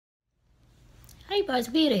Hey guys,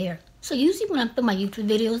 Weade here. So usually when I film my YouTube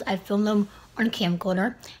videos, I film them on a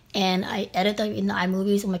camcorder and I edit them in the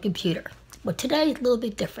iMovies on my computer. But today is a little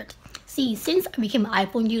bit different. See, since I became an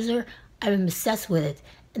iPhone user, I've been obsessed with it.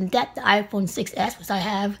 And that the iPhone 6s, which I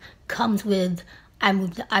have, comes with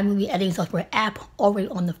the iMovie editing software app already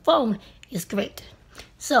on the phone, is great.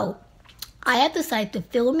 So I have decided to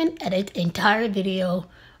film and edit the entire video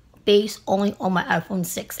based only on my iPhone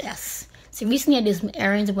 6s. So recently I did some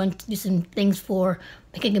errands. I went to do some things for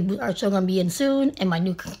Pancakes and Booze art show gonna be in soon, and my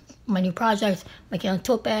new project, making a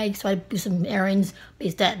tote bag. So I do some errands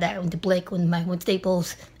based that went to Blake went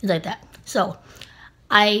Staples, things like that. So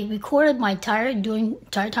I recorded my entire time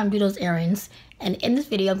doing those errands, and in this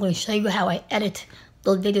video I'm going to show you how I edit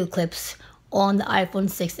those video clips on the iPhone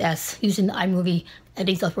 6s using the iMovie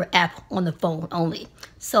editing software app on the phone only.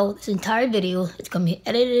 So this entire video is going to be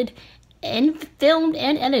edited and filmed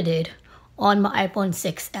and edited on my iPhone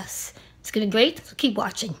 6s. It's going to be great, so keep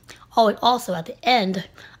watching. Oh, and also at the end,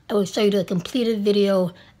 I will show you the completed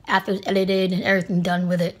video after it's edited and everything done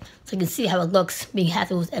with it, so you can see how it looks being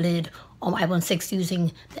after it was edited on my iPhone 6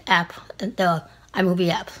 using the app, the iMovie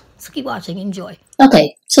app. So keep watching, enjoy.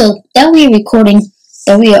 Okay, so that we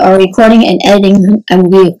are recording and editing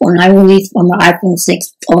iMovie on iMovies on my iPhone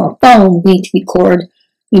 6 or our phone. We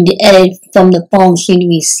need to edit from the phone so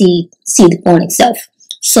we see the phone itself.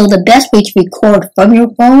 So the best way to record from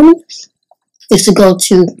your phone is to go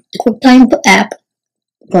to the QuickTime app,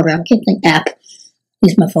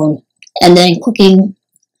 use my phone, and then clicking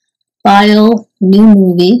File, New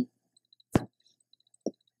Movie.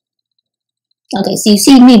 Okay, so you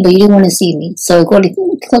see me, but you don't want to see me. So go to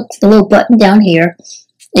click the little button down here,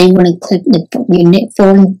 and you want to click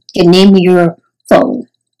your name of your phone.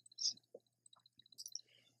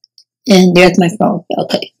 And there's my phone.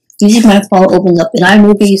 Okay. Using my phone opens up in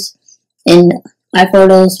iMovies, in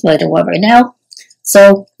iPhotos, but I don't want right now.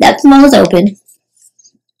 So that phone is open.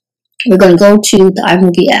 We're going to go to the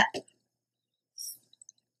iMovie app.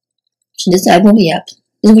 So this is the iMovie app.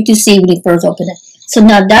 This is what you see when you first open it. So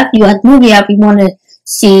now that you have the movie app, you want to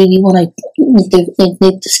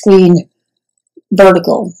make the screen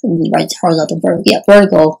vertical, right? Horizontal, vertical, yeah,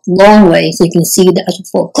 vertical, long way, so you can see the actual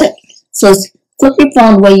full clip. So it's flip your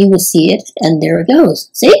phone the way you will see it, and there it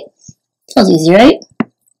goes. See? Sounds easy, right?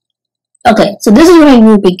 Okay, so this is where you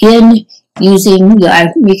will begin using your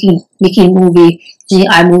making a movie using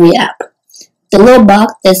the iMovie app. The little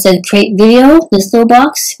box that says create video, this little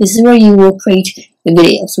box, this is where you will create the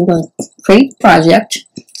video. So we're going to create project,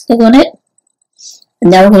 click on it, and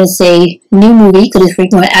now we're going to say new movie, because it's where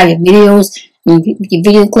you're going to add your videos, your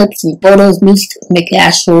video clips, and photos, music to make an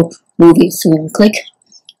actual movie. So we're going to click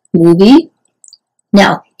movie.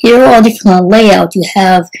 Now, here are all different layouts you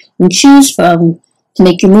have and choose from to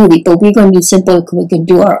make your movie, but we're going to do simple because we can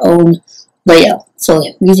do our own layout. So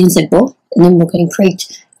using simple, and then we're going to click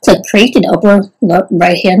create in the upper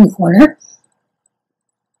right hand corner.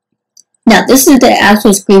 Now, this is the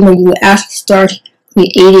actual screen where you actually start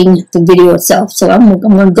creating the video itself. So I'm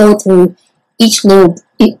going to go through each little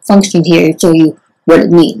function here to show you what it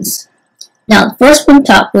means. Now, the first one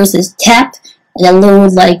top where it says tap, and that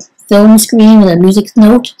little film screen and a music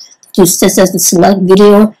note just says to select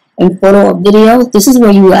video and photo or video. This is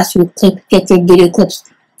where you actually get your video clips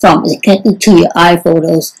from. It's connected to your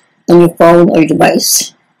iPhotos on your phone or your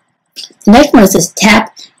device. The next one says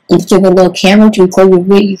tap and give a little camera to record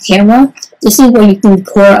your camera. This is where you can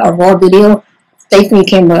record a raw video straight from your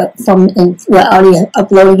camera without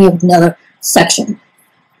uploading it to another section.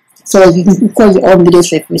 So you can record your own video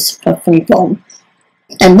straight from your phone.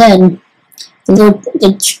 And then the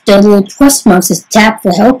little question mark says tap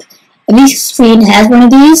for help. If each screen has one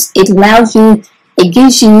of these, it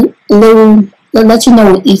gives you a little, it lets you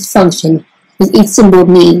know what each function, what each symbol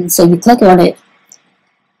means. So you click on it.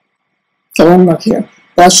 Okay, one more here,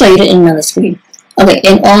 but I'll show you it in another screen. Okay,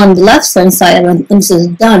 and on the left hand side, when this is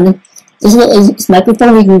done, this is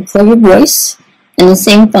microphone where you can record your voice, and the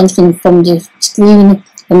same function from the screen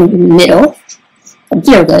in the middle.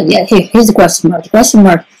 Here we go. Yeah, here's the question mark. The question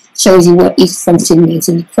mark shows you what each function means.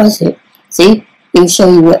 If you press it, see, it will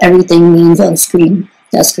show you what everything means on screen.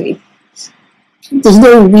 That screen. This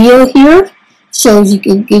little wheel here shows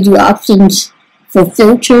gives you options for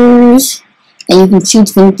filters, and you can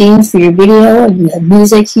choose different things for your video. And you have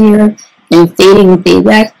music here, and fading and fade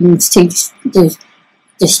back. You can change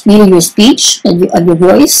the speed of your speech and of your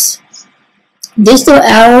voice. This little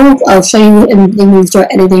arrow I'll show you when we start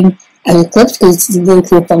editing as a clips because it's a really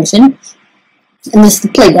cool function. And this is the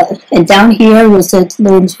play button. And down here, where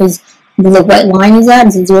the white line is at,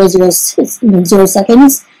 it's 0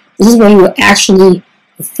 seconds. This is where you actually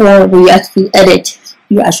edit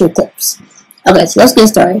your actual clips. Okay, so let's get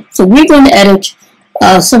started. So we're going to edit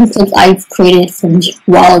some clips I've created from a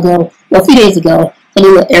while ago, well, a few days ago, any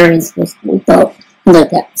little areas like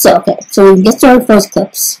that. So, okay, so we get started first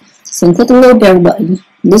clips. So we click the little bear button.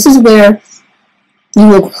 This is where you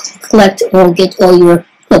will collect or get all your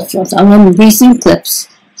clips from. So I'm going to be recent clips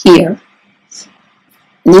here.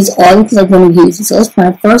 And these are all the clips I'm going to use. So let's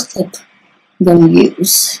find the first clip I'm going to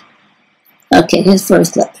use. Okay, here's the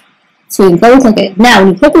first clip. So you can go click it. Now,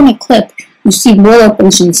 when you click on a clip, you see more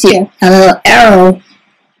functions here. And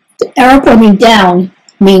the arrow pointing down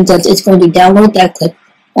means that it's going to download that clip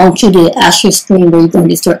onto the actual screen where you're going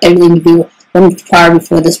to start editing the video prior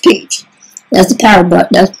before this page. That's the power button.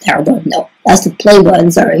 That's the power button. No, that's the play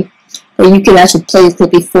button. Sorry, where you can actually play the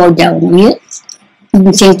clip before downloading it. You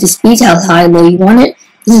can change the speed, how high or low you want it.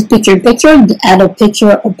 This is picture-in-picture. You can add a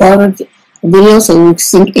picture above a video so it will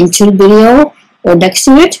sync into the video or next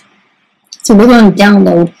to it. So we're going to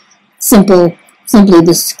download simply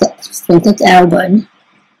this clip. So click the arrow button,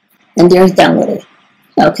 and there's downloaded.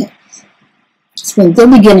 Okay. So we're going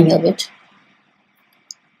to the beginning of it.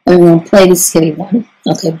 And we're going to play this heavy one.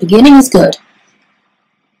 Okay, beginning is good.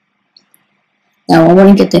 Now I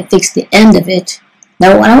want to get to fix the end of it.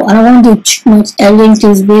 Now I don't want to do too much editing to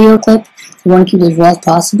this video clip. I want to keep it as raw as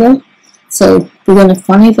possible. So we're going to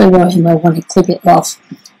find if I want to clip it off.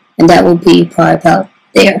 And that will be probably about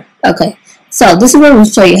there. Okay, so this is where we'll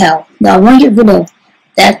show you how. Now I want to get rid of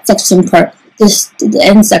that section part, the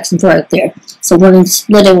end section part right there. So we're going to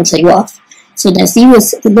split it and take off. So now see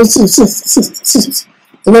what's the little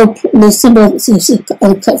symbol, the sears.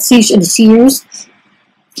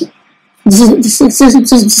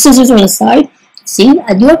 The scissors on the side. See,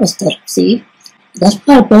 I do have a stuff. See, that's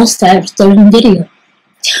probably both sides starting video.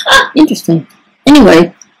 Interesting.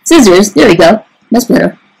 Anyway, scissors. There we go. That's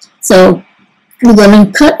better. So we're going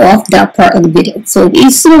to cut off that part of the video. So the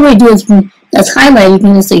easiest way to do is that's highlighted. You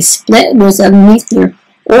can just say split what's underneath there.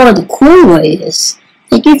 Or the cool way is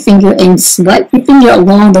take your finger and swipe your finger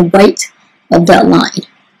along the right of that line.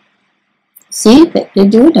 See? Did they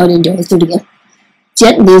do it? No, they didn't do it. Let's do it again.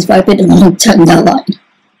 Gently swipe it along that line.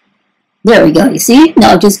 There we go. You see?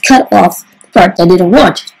 Now just cut off the part that I didn't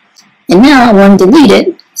want. And now I want to delete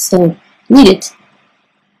it. So delete it.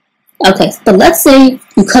 Okay, but let's say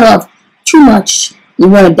you cut off too much. You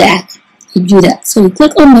want it back. You do that. So you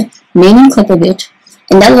click on the main clip of it.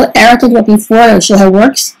 And that little arrow I talked about before, I'll show how it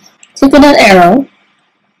works. Click on that arrow.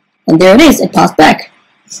 And there it is. It pops back.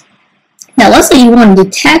 Now let's say you want to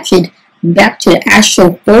detach it back to the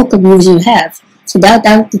actual bulk of views you have. So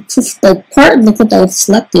the part of the clip that was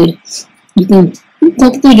selected, you can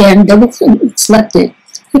click it again, double click, select it,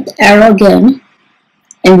 hit the arrow again,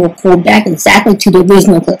 and we'll pull back exactly to the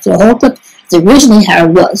original clip. So the whole clip is originally how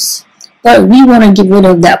it was. But we want to get rid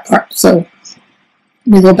of that part. So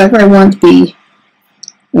we go back where I want it to be,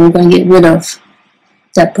 and we're going to get rid of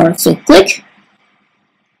that part. So click,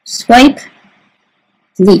 swipe,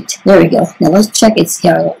 delete. There we go. Now let's check it, see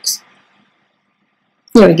how it looks.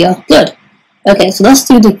 There we go. Good. Okay, so let's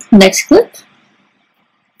do the next clip.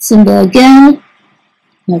 Symbol again.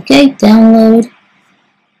 Okay, download.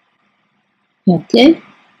 Okay.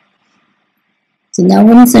 So now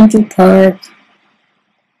we're in Central Park.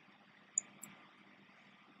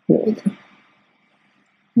 There we go.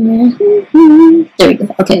 There we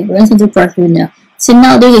go. Okay, we're in Central Park right now. So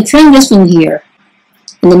now there's a transition here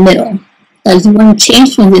in the middle. Now if you want to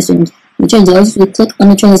change transition, which I do, you click on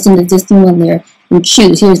the transition, the existing one there, and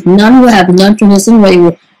choose. Here's none will have none transition where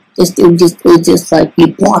you it will just like be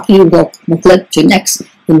blocky. We'll click to next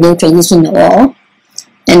with no transition at all.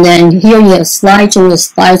 And then here you have slide, so the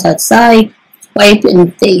slides outside, swipe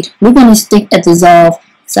and fade. We're going to stick at dissolve.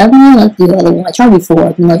 So I don't like the other one. I tried before, I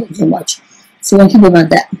didn't like it too much. So we're going to keep it like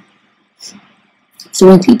that. So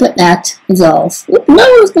we're going to keep it at dissolve. Oop, no,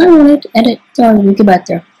 it's not going to edit. Sorry, we'll get back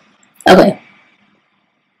there. Okay.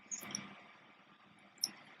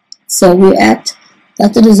 So we're at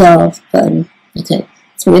the dissolve button. Okay,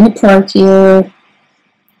 so we're in the park here.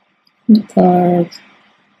 In the park.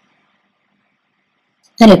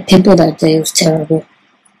 I had a pimple that day. It was terrible.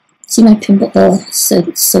 See my pimple? Oh,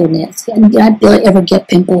 it's so nasty. I barely ever get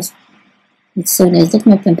pimples. It's so nasty. Look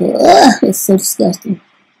at my pimple. Ugh, it's so disgusting.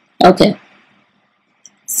 Okay.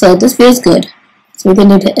 So this feels good. So we're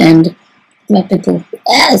going to end. My pimple.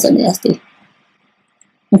 Ah, it's so nasty.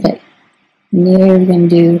 Okay. And there we're going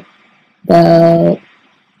to do about,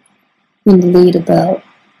 we're going to lead about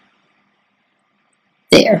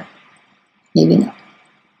there. Maybe not.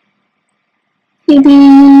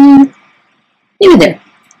 Maybe there.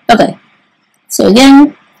 Okay. So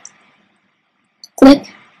again,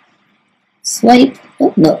 click, swipe.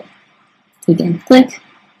 Oh no. Again, click,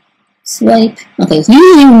 swipe. Okay, so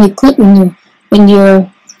usually when you click, when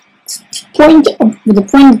you're point with the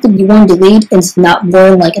point that you want to delete, it's not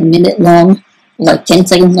more than like a minute long, like 10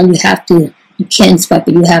 seconds long. You can't swipe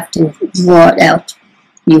it. You have to draw it out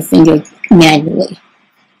your finger manually.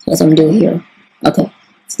 So that's what I'm doing here. Okay,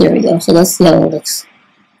 so there we go. So let's see how it looks.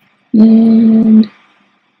 And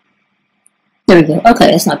there we go.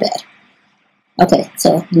 Okay, that's not bad. Okay,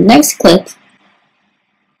 so the next clip.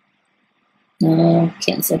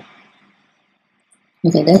 Cancel.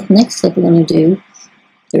 Okay, that's the next clip we're going to do.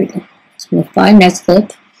 There we go. So I'm going to find next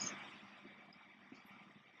clip.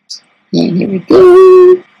 And here we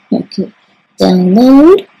go. Okay,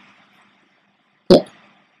 download. Yeah.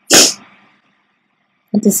 Is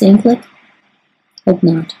that the same clip? Hope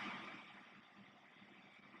not.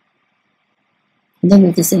 I think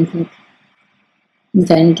it's the same clip.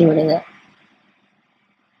 Okay, I need to get rid of that.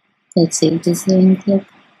 Let's see, the same clip.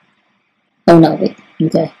 Oh no, wait.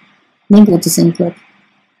 Okay. I think it's the same clip.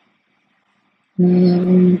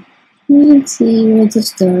 Let's see where to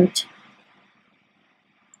start.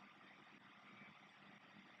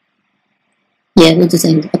 Yeah, we're the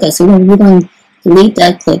same. Okay, so we're going to delete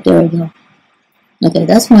that clip. There we go. Okay,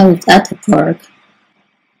 that's when I was at the park.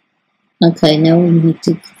 Okay, now we need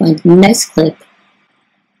to find the next clip.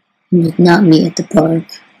 It's not me at the park.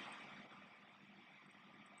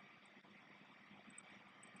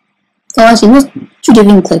 Oh, actually, it was 2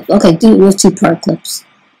 different clips. Okay, it was 2 park clips.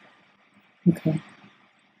 Okay.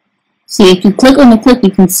 See, if you click on the clip,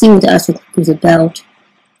 you can see what the actual clip is about.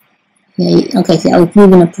 Yeah, okay, so I was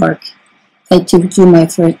moving a park. I took do my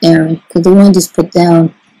first errand, because the one I just put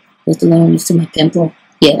down was the one I used to my pimple.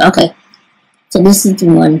 Yeah, okay. So this is the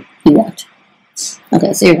one you want.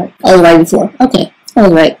 Okay, so you're right. I was right before. Okay, I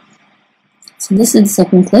was right. So this is the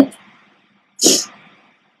second clip.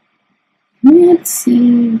 Let's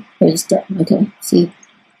see where to start. Okay, see,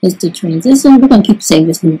 here's the transition. We're going to keep saying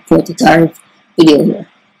this for the entire video here.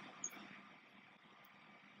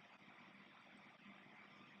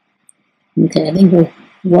 Okay, I think we're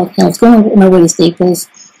walking. I was going on my way to Staples,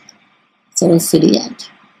 so let's see the end.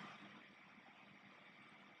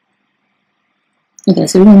 Okay,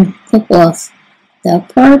 so we're going to click off that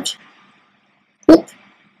part. Click,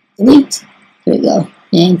 delete. There we go,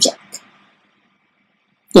 and check.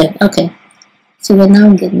 Yeah, okay. So right now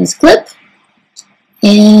I'm getting this clip,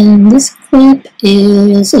 and this clip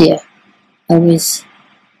is, yeah, I was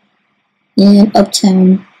in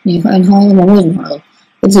Uptown, in Harlem. I was in Harlem.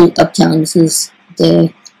 This is Uptown. This is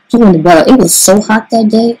the during the bar. It was so hot that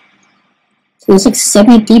day. It was like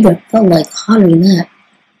 70 but it felt like hotter than that.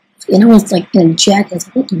 And I was like in a jacket. I was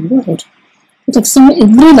like, what the world? It's like summer. It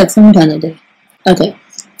really like summertime that day. Okay,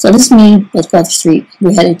 so this is me. Let's go off the street.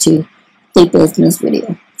 We're headed to Staples in this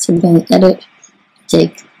video. So we're going to edit,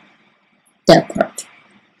 take that part.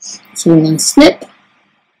 So we're going to snip,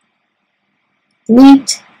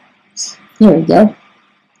 delete. Here we go.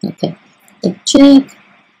 Okay, check.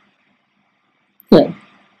 Good.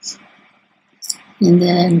 And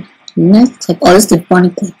then next clip. Oh, this is the funny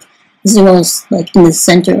clip. This is like in the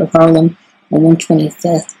center of Harlem on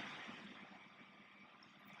 125th.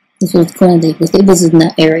 This was currently because this is in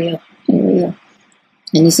that area. And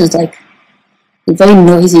this is like very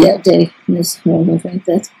noisy that day. This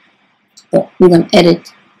 125th. But we're gonna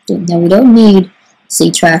edit. Now we don't need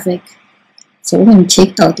say traffic. So we're gonna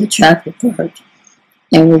take out the traffic part.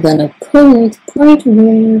 And we're gonna put it right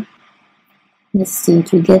where, let's see,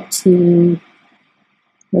 to get to,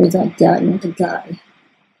 where's that guy? Not the guy.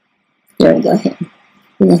 There we go, him.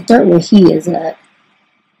 We're gonna start where he is at.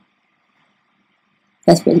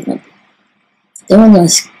 That's where he's gonna be. Then we're gonna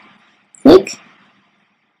click,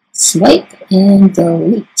 swipe, and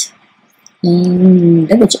delete. And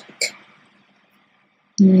double check.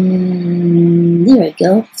 And there we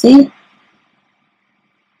go. See?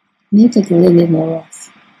 Let me take a little bit more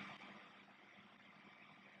off.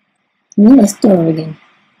 And then let's start over again.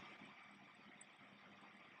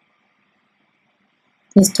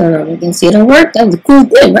 Let's start over again. See, it'll work. That was a cool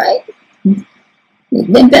thing, right? It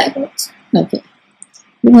went backwards. Okay.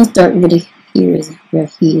 We're going to start with here is where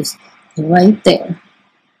he is. Right there.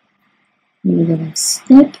 And we're going to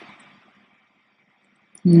snip.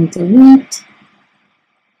 And delete.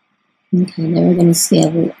 Okay, now we're going to see how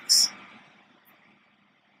it looks.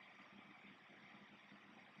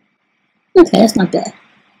 Okay, that's not bad.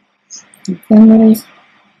 Corners.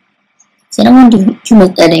 So I don't want to do too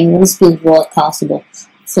much editing. Let's be as raw as possible.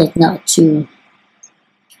 So it's not too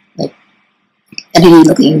like editing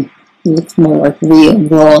looking. It looks more like real and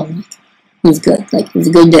raw. It was good. Like it was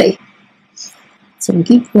a good day. So we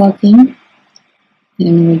keep walking,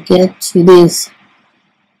 and we get to this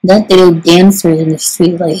That little dancer in the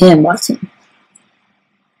street like him watching.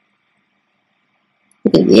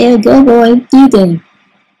 Okay, yeah, go boy, do them.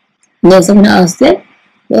 And then someone else did.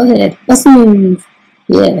 Go ahead, let's move.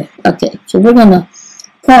 Yeah, okay. So we're gonna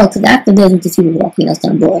pause because after this we can see the walking. That's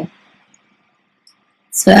not boy.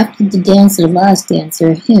 So after the dancer, the last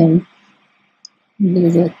dancer, him,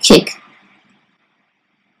 there's a kick.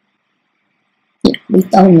 Yeah, we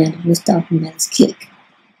stop him at his kick.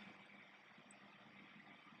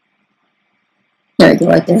 There we go,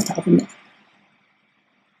 right there, stop him at.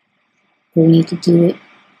 We need to do it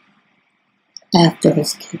after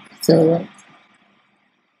his kick. So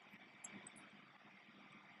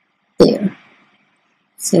there.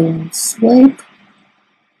 So swipe,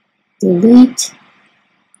 delete.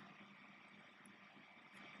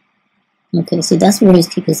 Okay, so that's where his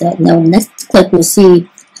kick is at. Now next clip we'll see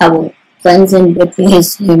how it blends in with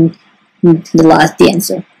him, the last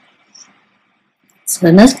dancer. So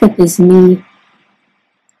the next clip is me.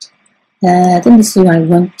 I think this is when I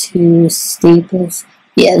went to Staples.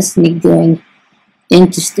 Yeah, this is me going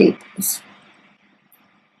into Staples.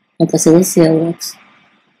 Okay, so let's see how it looks.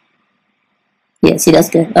 Yeah, see, that's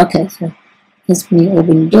good. Okay, so let's me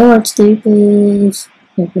open door at Staples.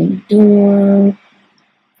 Open door.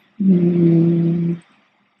 We're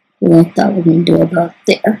gonna start opening door about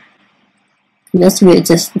there. That's where it's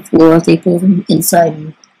just the floor of Staples inside,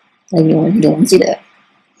 and you don't want to see that.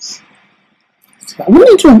 So I'm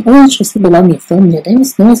really interested to allow me to film it. They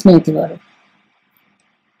just no one's anything about it.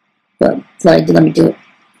 But glad they let me do it.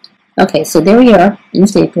 Okay, so there we are in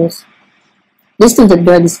Staples. This is the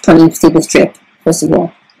very disappointing Staples trip, first of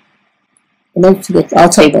all. And then I'll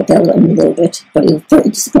tell you about that in a little bit, but it was very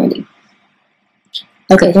disappointing.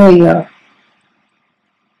 Okay, here we are.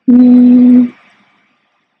 And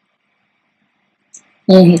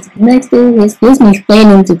here's the next thing. Here's me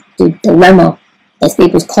explaining the dilemma that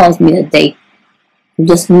Staples caused me that day. I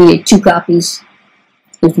just needed 2 copies.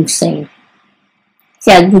 It was insane.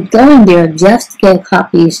 See, I was going there just to get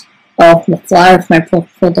copies of the flyer for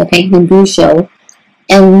the pancakes&booze show,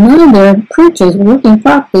 and none of their printers were working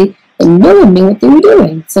properly, and no one knew what they were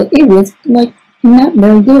doing. So it was like not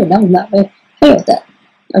very good. I was not very happy with that.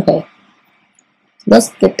 Okay, let's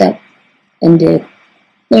get that ended.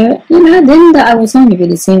 There, then I was hungry at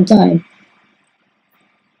the same time.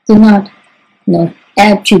 Did not,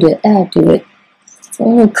 add to it. So a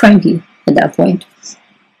little cranky at that point.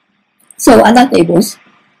 So I got labels.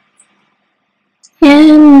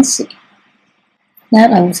 And let's see.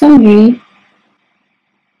 That I was hungry.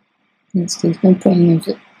 Let's see, it's been putting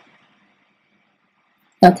music.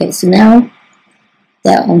 Okay, so now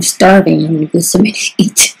that I'm starving, I'm gonna get something to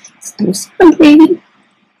eat. I was hungry.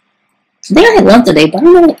 I think I had lunch today, but I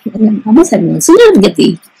don't know. I must have lunch. So you never get to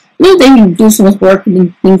eat. Then you do so much work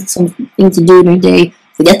and something to do every day,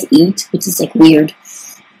 forget to eat, which is like weird.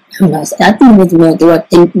 I don't know. I think it was the right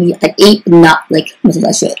thing. I ate, but not like much as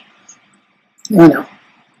I should. I don't know.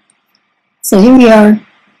 So here we are.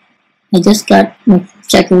 I just got my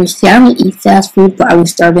Checkers. See, I don't eat fast food, but I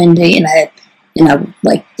was starving today, and I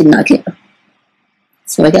like did not care.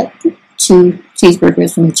 So I got 2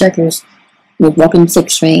 cheeseburgers from Checkers. We're walking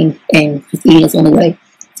 6 train, and just eating is on the way.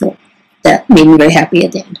 So that made me very happy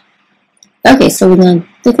at the end. Okay, so the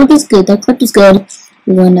clip is good. That clip is good.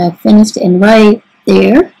 We're gonna finish the end right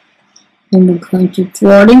there, and we're going to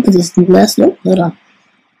draw it in because it's the last. Nope, hold on.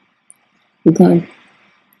 We're going to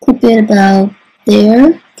clip it about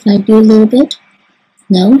there. Can I do a little bit?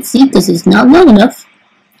 No, see, because it's not long enough.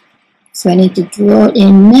 So I need to draw it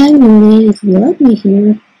in manually. If you let me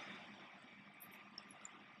here.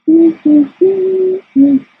 Let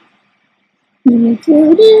me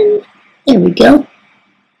draw it in. There we go.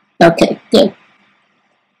 Okay, good.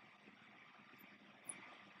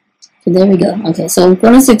 So there we go. Okay, so we're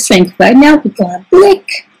going to 6 train right now. We're going to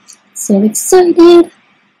Blick. So excited.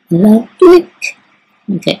 Love Blick.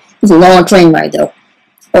 Okay, it's a long train ride though.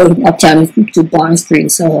 Oh, uptown to Bond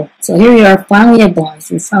Street. So here we are, finally at Bond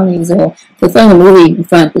Street. Finally, so we're filming a movie in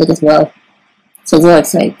front of Blick as well. So it's really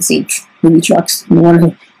exciting to see movie trucks. I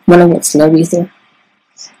wonder what celebrities there.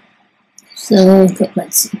 So okay,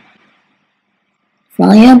 let's see.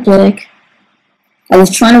 Finally at Blick. I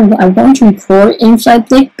wanted to record inside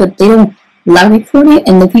Blick, but they don't allow recording,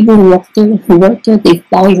 and the people who work there, they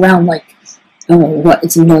follow you around like, I don't know what,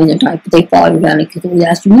 it's annoying at times, but they follow you around because they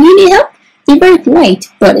ask you, you need help? They're very polite,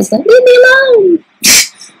 but it's like, leave me alone!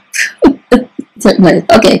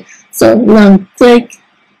 Okay, so we're going to click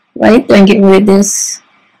right there and get rid of this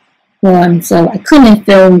one. So I couldn't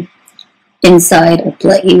film inside of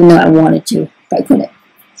Blick, even though I wanted to, but I couldn't.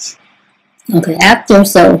 Okay, after I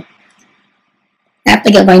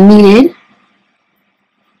got what I needed,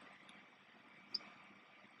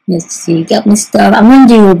 Let's see, got my stuff. I'm gonna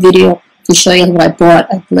do a video to show you what I bought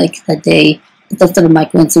like that day. The stuff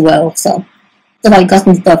might go into well. So I got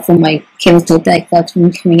some stuff from my camera tote bag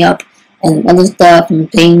collection coming up, and other stuff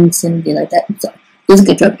and paints and things like that. So it was a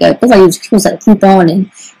good trip, guys. Because I used a coupon,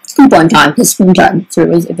 and it's coupon time. It's springtime,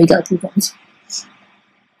 so if we got coupons.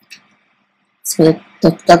 So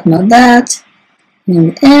talking about that.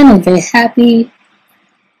 And I'm very happy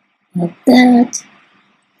about that.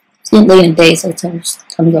 It's getting late in the day, so it's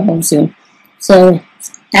time to go home soon. So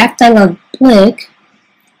after I left Blick,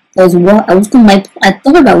 I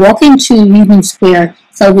thought about walking to Union Square,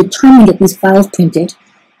 so I was determined to get these files printed.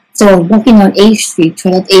 So I was walking on H Street,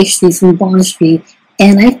 trying out H Street from Bond Street,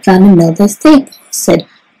 and I found another staple. I said,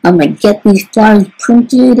 I'm gonna get these files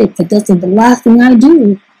printed if it doesn't the last thing I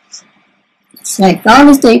do. So I found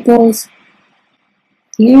the staples.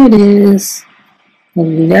 Here it is.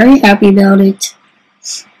 I'm very happy about it.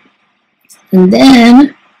 And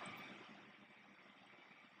then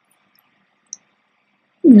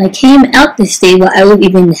when I came out the stable, I was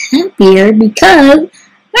even happier because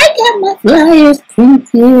I got my flyers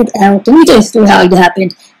printed out. Let me just show how it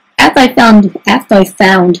happened. After I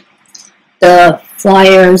found the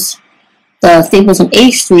flyers, the staples on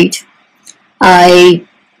A Street, I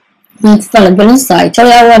went inside,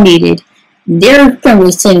 told out what I needed. Their printer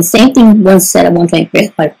was saying the same thing one said at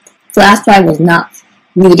 125th. My flash drive was not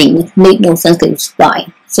reading. It made no sense because it was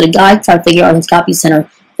flying. So the guy tried to figure out his copy center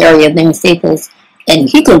area of the staples, and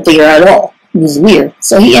he couldn't figure it out at all. It was weird.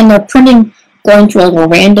 So he ended up going to a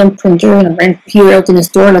random printer and a random computer out in the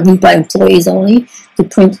store, like used by employees only, to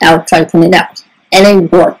try to print it out. And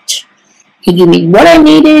it worked. He gave me what I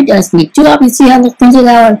needed. I just need 2 copies to see how to print it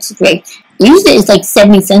out. It's great. Usually it's like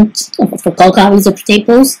 70 cents for 12 copies of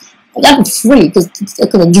staples. I got it free because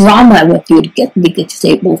the drama I went through to get the good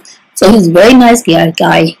staples. So he's a very nice guy.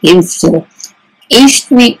 So H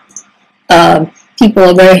Street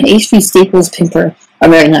people are H Street staples pimper are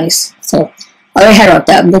very nice. So I already had about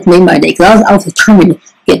that. That made my day because I was determined to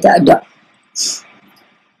get that done.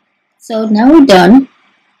 So now we're done.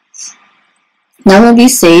 Now we'll be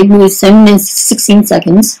saved. We'll be 7 minutes 16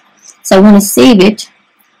 seconds. So I want to save it.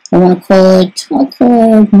 I'll call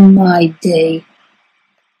it my day.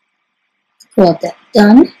 Call that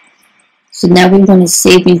done. So now we're going to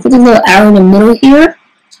save it. Put a little arrow in the middle here.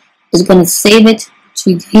 It's going to save it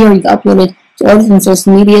to here. You can upload it to all different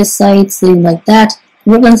social media sites, things like that.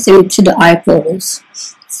 We're going to save it to the iPhotos.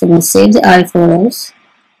 So we'll save the iPhotos.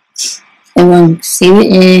 And we'll save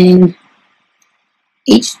it in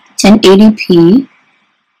 1080p.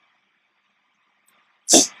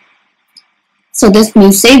 So this, when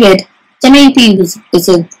you save it, 1080p is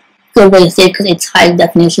a good way to save because it's high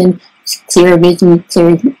definition, clear vision,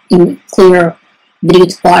 clear video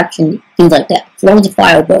to watch, and things like that. Close the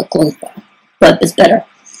file, but close the file. But it's better.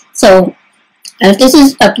 So, if this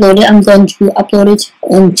is uploaded, I'm going to upload it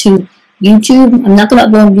onto YouTube. I'm not going to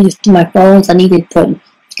upload videos to my phone, so I need to put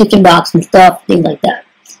description box and stuff, things like that.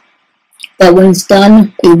 But when it's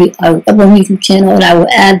done, I will upload on my YouTube channel, and I will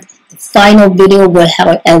add the final video where how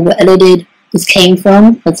I edited this came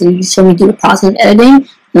from. So you show me do the process of editing,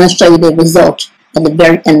 and I'll show you the result at the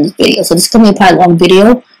very end of the video. So this is going to be probably a long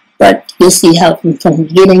video, but you'll see how from the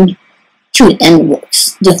beginning to the end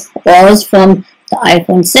works. Just was from the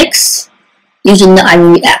iPhone 6 using the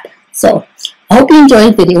iMovie app. So I hope you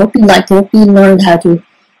enjoyed the video. I hope you liked it. I hope you learned how to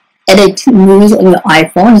edit movies on your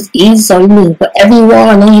iPhone. It's easy, so you can do whatever you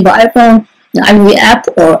want on your iPhone, the iMovie app,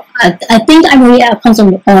 or I think the iMovie app comes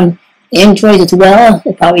on Android as well.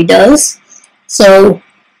 It probably does. So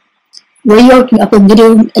where you can upload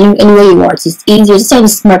video anywhere you want. It's easier. Just have a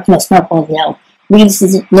smartphone now.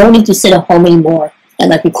 No need to sit at home anymore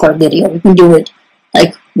and like record video. You can do it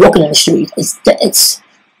like walking on the street. It's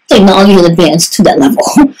technology has advanced to that level.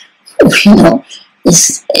 You know,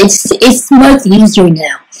 it's much easier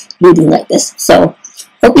now doing like this. So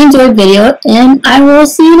hope you enjoyed the video, and I will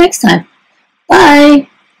see you next time. Bye.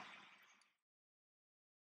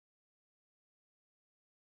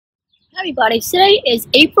 Hi everybody, today is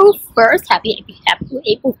April 1st. Happy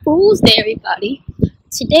April Fool's Day, everybody.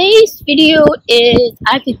 Today's video is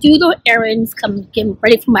I have to do the errands, getting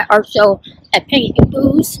ready for my art show at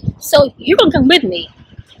Pancakes&Booze. So you're gonna come with me.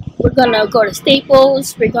 We're gonna go to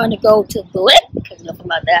Staples. We're gonna go to Blick. Enough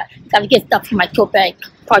about that. Gotta get stuff for my tote bag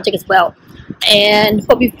project as well.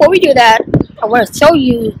 But before we do that, I want to show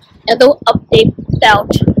you a little update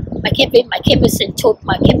about my canvas tote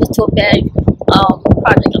bag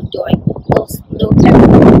project I'm doing. Those little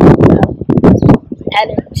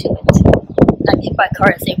added to it. Not hit by a car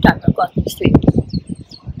at the same time I'm crossing the street.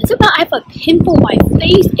 And somehow I have a pimple on my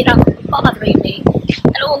face and I'm bothering me.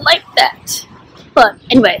 I don't like that. But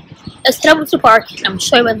Anyway, let's head over to the park and I'm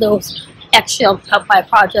showing you those extra of my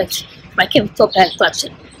projects, my Kim tote bag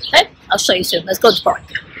collection. Okay, I'll show you soon. Let's go to the park.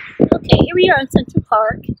 Okay, here we are in Central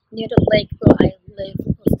Park near the lake where I live,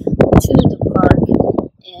 to the park,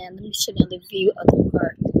 and let me show you the view of the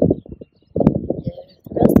park. There's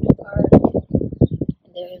the rest of the park,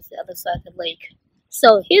 and there's the other side of the lake.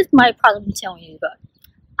 So here's my problem I'm telling you about.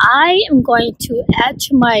 I am going to add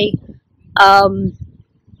to my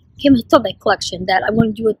Kim tote bag collection that I'm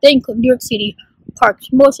going to do a thing called New York City Park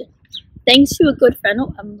Promotion. Thanks to a good friend.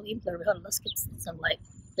 Oh, I'm leaving the hold on, let's get some light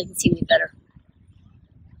so you can see me better.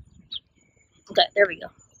 Okay, there we go.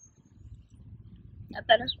 That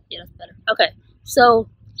better? Yeah, that's better. Okay, so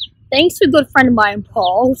thanks to a good friend of mine,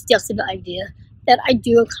 Paul, who suggested the idea that I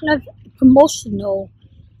do a kind of promotional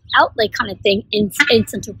outlet kind of thing in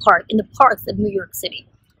Central Park, in the parks of New York City.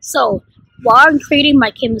 So while I'm creating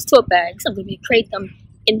my canvas tote bags, I'm going to create them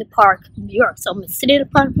in the park in New York. So I'm going to sit in the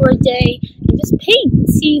park for a day and just paint and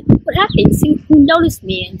see what happens, see who noticed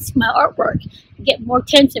me and see my artwork, and get more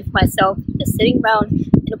attention for myself, just sitting around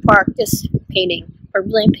in the park just painting, or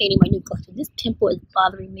really painting my new collection. This pimple is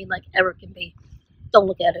bothering me like ever can be. Don't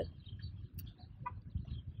look at it.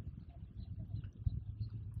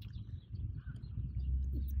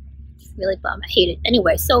 It's really bummed. I hate it.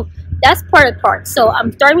 Anyway, so that's part of the park. So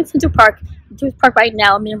I'm starting with Central Park right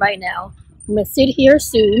now. I'm in right now. I'm going to sit here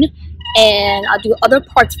soon, and I'll do other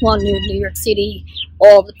parts around New York City,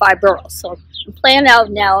 all the 5 boroughs. So I'm planning out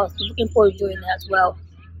now. I'm looking forward to doing that as well.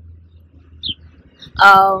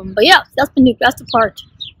 But yeah, that's the part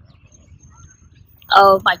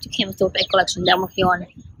of my 2 canvas tote bag collection that I'm working on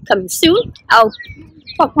coming soon. I'll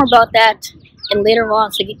talk more about that and later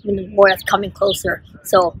on, so get even more that's coming closer.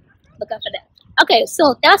 So look out for that. Okay,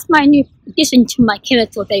 so that's my new addition to my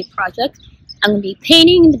canvas tote bag project. I'm going to be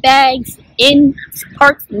painting the bags in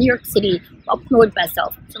parks in New York City while promoting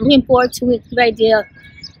myself. So I'm looking forward to it. Good idea.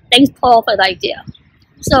 Thanks, Paul, for the idea.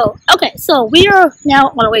 So, okay, so we are now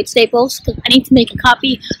on our way to Staples because I need to make a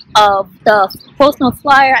copy of the promotional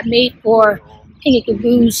flyer I made for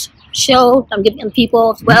pancakes&booze show. I'm giving them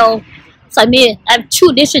people as well. So I have 2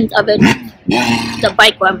 editions of it. The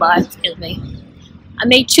bike went by, excuse me. I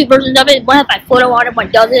made 2 versions of it. One has my photo on it, one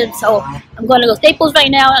doesn't. So I'm going to go Staples right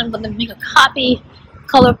now, and I'm going to make a copy,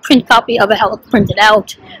 color print copy of it, how it's printed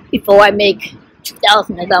out, before I make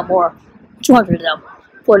 2,000 of them or 200 of them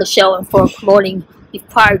for the show and for promoting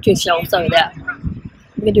prior to the show. So that I'm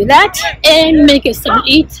going to do that and make it something to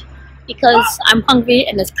eat because I'm hungry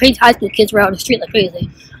and there's crazy high school kids around the street like crazy.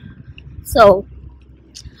 So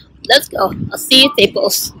let's go. I'll see you at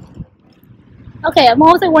Staples. Okay, I'm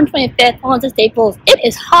almost at 125th, almost at Staples. It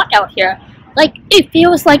is hot out here. Like, it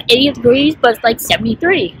feels like 80 degrees, but it's like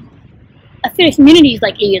 73. I feel the humidity is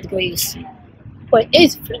like 80 degrees. But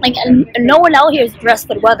it's like, and no one out here is dressed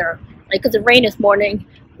for the weather. Like, because it rained this morning,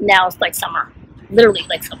 now it's like summer. Literally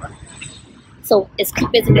like summer. So it's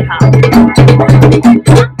basically hot.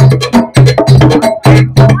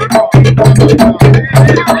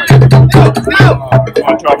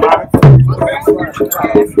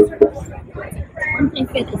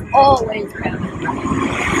 It is always crowded. A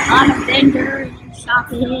lot of vendors,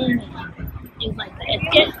 shopping, and things like that. It's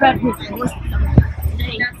getting crowded with the worst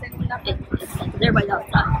today. It's like everybody's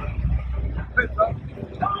outside.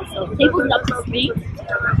 So tables up the street.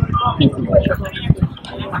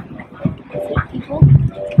 People,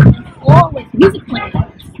 and always music playing.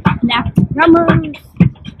 And after drummers,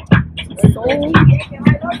 soul.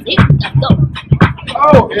 Let's go.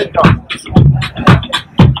 Oh, here it comes.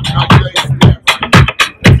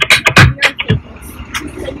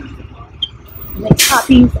 Make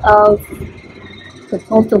copies of the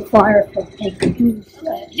photo flyer for pancakes&booze.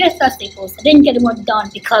 Just at Staples. I didn't get it one done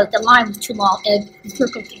because the line was too long and the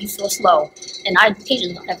circle was so slow. And I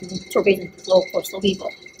painted for reasons slow for slow people.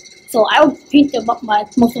 So I will paint my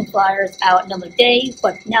promotion flyers out another day,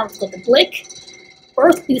 but now let's go to Blick.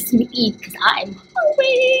 First, we just eat because I'm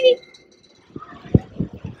hungry.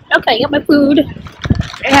 Okay, got my food.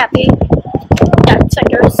 Very happy. Got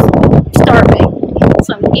checkers. Starving.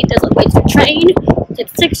 So I'm going to eat this on the way to the train. Take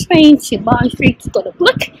the 6 train to Bond Street to go to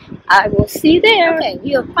Blick. I will see you there. Okay,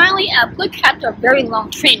 we are finally at Blick after a very long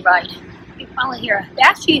train ride. We're finally here.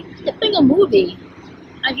 They're filming a movie.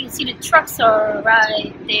 As you can see, the trucks are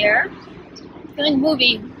right there. Filming a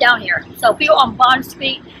movie down here. So we are on Bond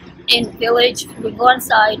Street in the Village. We go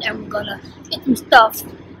inside and we're going to get some stuff.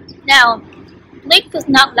 Now, Blick does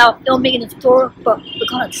not allow filming in the store, but we're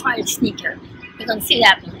going to try to sneak here. We're going to see what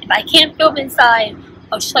happens. If I can't film inside,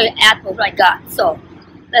 I'll show you after what I got. So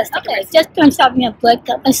let's take it. Just done shopping at Blick.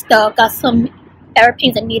 Got my stuff. Got some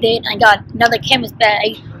airplanes I needed. I got another canvas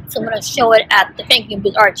bag, So I'm going to show it at the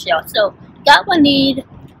Pancakes&booze art show. So got what I need.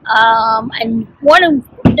 And one of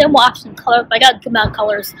them watched in color, but I got good amount of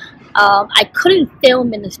colors. I couldn't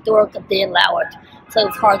film in the store because they didn't allow it. So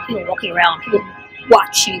it's hard people walking around. People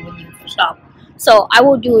watch you when you shop. So I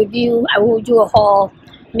will do a review. I will do a haul,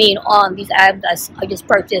 on these items I just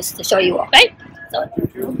purchased to show you, okay? So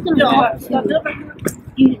I'm going to go to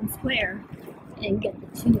Union Square and get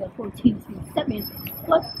the 2 or 14 through 7.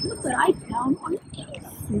 Look what I found on Ace.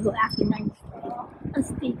 We go after 9th Street. A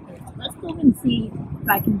staple. Let's go and see if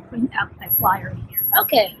I can print out my flyer here.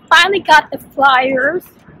 Okay, finally got the flyers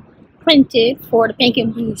printed for the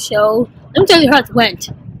Pancakes&booze show. Let me tell you how it went.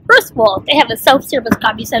 First of all, they have a self-service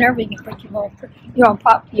copy center where you can print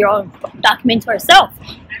your own documents yourself.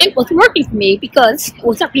 It was working for me because it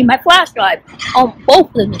was upping my flash drive on both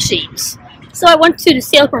of the machines. So I went to the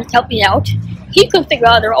salesperson to help me out. He couldn't figure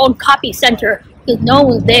out their own copy center because no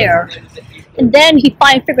one was there. And then he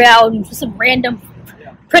finally figured out some random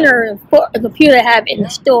printer and computer they have in the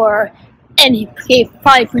store, and he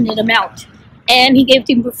probably printed them out. And he gave it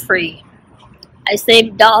to me for free. I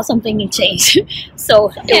saved $1 something and change.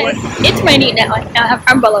 So it's raining now. I now have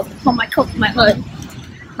umbrella on my coat and my hood.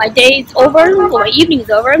 My day's over, well, my evening's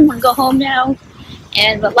over. I'm gonna go home now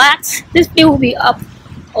and relax. This video will be up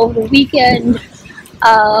over the weekend.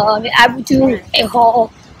 I will do a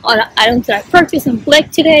haul on items that I purchased in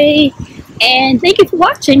Blick today. And thank you for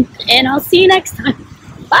watching, and I'll see you next time.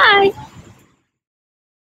 Bye!